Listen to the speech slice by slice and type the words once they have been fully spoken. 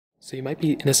So you might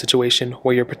be in a situation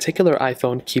where your particular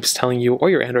iPhone keeps telling you, or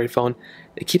your Android phone,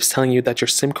 it keeps telling you that your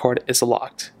SIM card is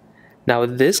locked. Now,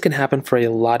 this can happen for a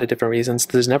lot of different reasons.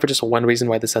 There's never just one reason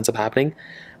why this ends up happening,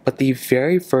 but the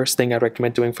very first thing I'd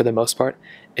recommend doing for the most part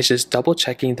is just double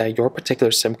checking that your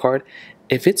particular SIM card,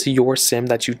 if it's your SIM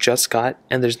that you just got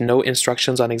and there's no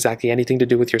instructions on exactly anything to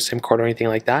do with your SIM card or anything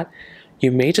like that, you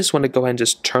may just want to go ahead and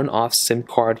just turn off SIM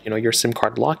card, your SIM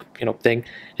card lock, thing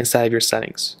inside of your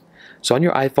settings. So on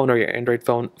your iPhone or your Android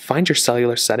phone, find your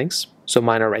cellular settings. So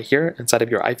mine are right here inside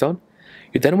of your iPhone.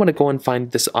 You then want to go and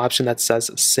find this option that says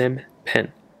SIM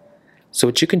PIN. So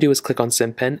what you can do is click on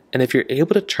SIM PIN, and if you're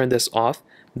able to turn this off,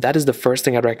 that is the first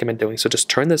thing I'd recommend doing. So just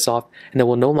turn this off, and it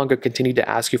will no longer continue to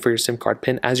ask you for your SIM card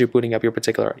PIN as you're booting up your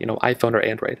particular, iPhone or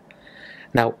Android.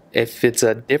 Now, if it's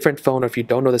a different phone or if you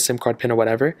don't know the SIM card PIN or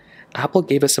whatever, Apple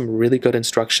gave us some really good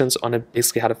instructions on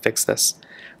basically how to fix this.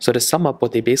 So to sum up,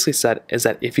 what they basically said is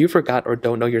that if you forgot or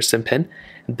don't know your SIM PIN,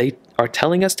 they are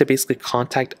telling us to basically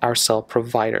contact our cell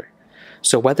provider.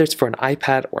 So whether it's for an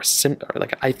iPad or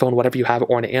like an iPhone, whatever you have,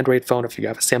 or an Android phone, if you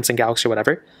have a Samsung Galaxy or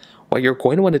whatever, what you're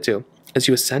going to want to do is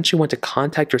you essentially want to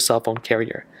contact your cell phone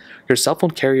carrier. Your cell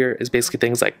phone carrier is basically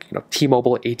things like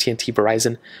T-Mobile, AT&T,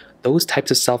 Verizon, those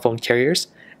types of cell phone carriers.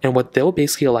 And what they'll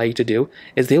basically allow you to do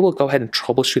is they will go ahead and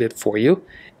troubleshoot it for you.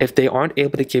 If they aren't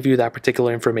able to give you that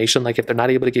particular information, like if they're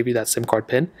not able to give you that SIM card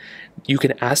PIN, you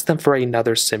can ask them for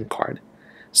another SIM card.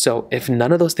 So if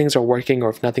none of those things are working, or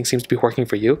if nothing seems to be working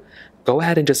for you, go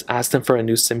ahead and just ask them for a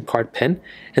new SIM card PIN,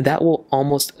 and that will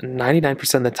almost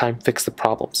 99% of the time fix the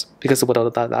problems. Because what'll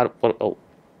end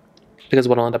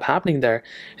up happening there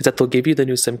is that they'll give you the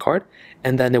new SIM card,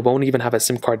 and then it won't even have a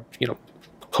SIM card,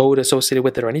 code associated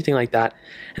with it or anything like that.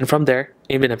 And from there,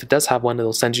 even if it does have one,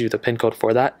 it'll send you the PIN code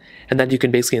for that, and then you can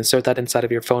basically insert that inside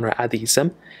of your phone or add the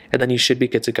eSIM, and then you should be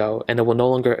good to go, and it will no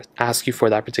longer ask you for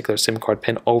that particular SIM card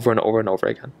PIN over and over and over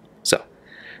again. So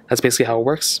that's basically how it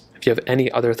works. If you have any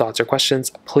other thoughts or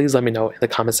questions, please let me know in the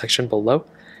comment section below.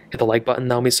 Hit the like button,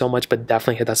 that would mean so much, but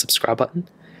definitely hit that subscribe button.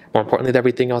 More importantly than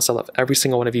everything else, I love every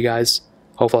single one of you guys.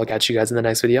 Hopefully I'll catch you guys in the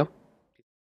next video.